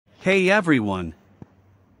Hey everyone!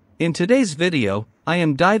 In today's video, I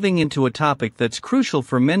am diving into a topic that's crucial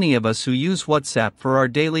for many of us who use WhatsApp for our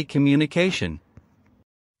daily communication.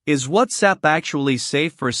 Is WhatsApp actually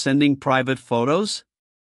safe for sending private photos?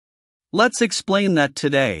 Let's explain that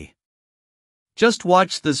today. Just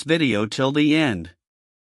watch this video till the end.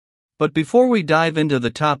 But before we dive into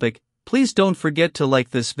the topic, please don't forget to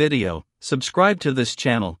like this video, subscribe to this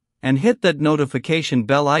channel, and hit that notification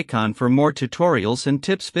bell icon for more tutorials and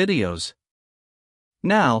tips videos.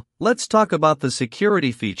 Now, let's talk about the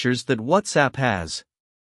security features that WhatsApp has.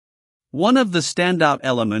 One of the standout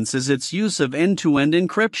elements is its use of end-to-end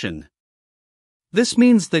encryption. This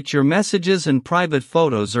means that your messages and private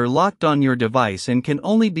photos are locked on your device and can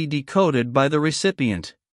only be decoded by the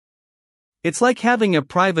recipient. It's like having a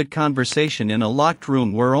private conversation in a locked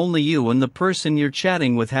room where only you and the person you're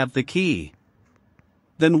chatting with have the key.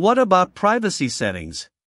 Then what about privacy settings?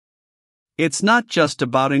 It's not just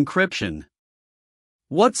about encryption.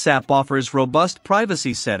 WhatsApp offers robust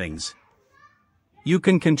privacy settings. You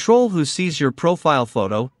can control who sees your profile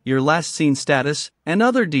photo, your last seen status, and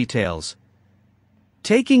other details.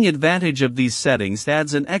 Taking advantage of these settings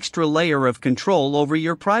adds an extra layer of control over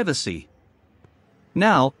your privacy.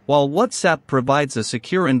 Now, while WhatsApp provides a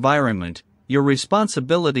secure environment, your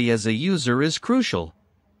responsibility as a user is crucial.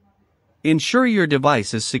 Ensure your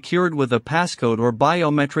device is secured with a passcode or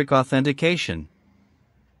biometric authentication.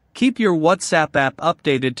 Keep your WhatsApp app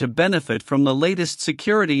updated to benefit from the latest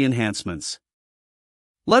security enhancements.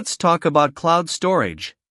 Let's talk about cloud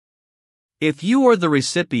storage. If you or the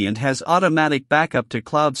recipient has automatic backup to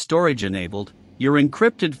cloud storage enabled, your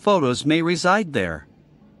encrypted photos may reside there.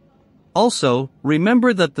 Also,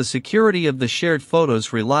 remember that the security of the shared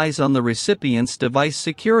photos relies on the recipient's device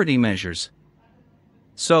security measures.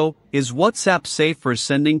 So, is WhatsApp safe for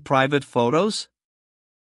sending private photos?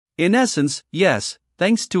 In essence, yes,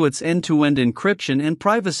 thanks to its end-to-end encryption and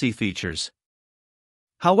privacy features.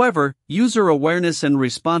 However, user awareness and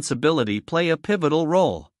responsibility play a pivotal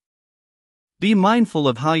role. Be mindful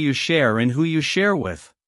of how you share and who you share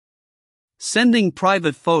with. Sending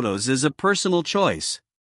private photos is a personal choice.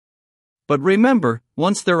 But remember,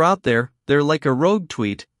 once they're out there, they're like a rogue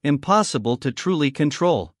tweet, impossible to truly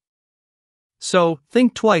control. So,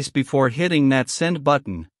 think twice before hitting that send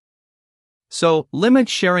button. So, limit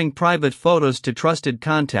sharing private photos to trusted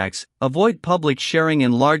contacts, avoid public sharing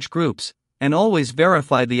in large groups, and always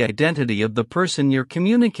verify the identity of the person you're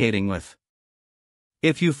communicating with.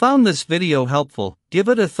 If you found this video helpful, give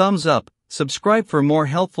it a thumbs up, subscribe for more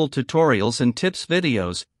helpful tutorials and tips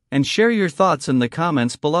videos, and share your thoughts in the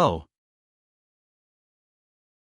comments below.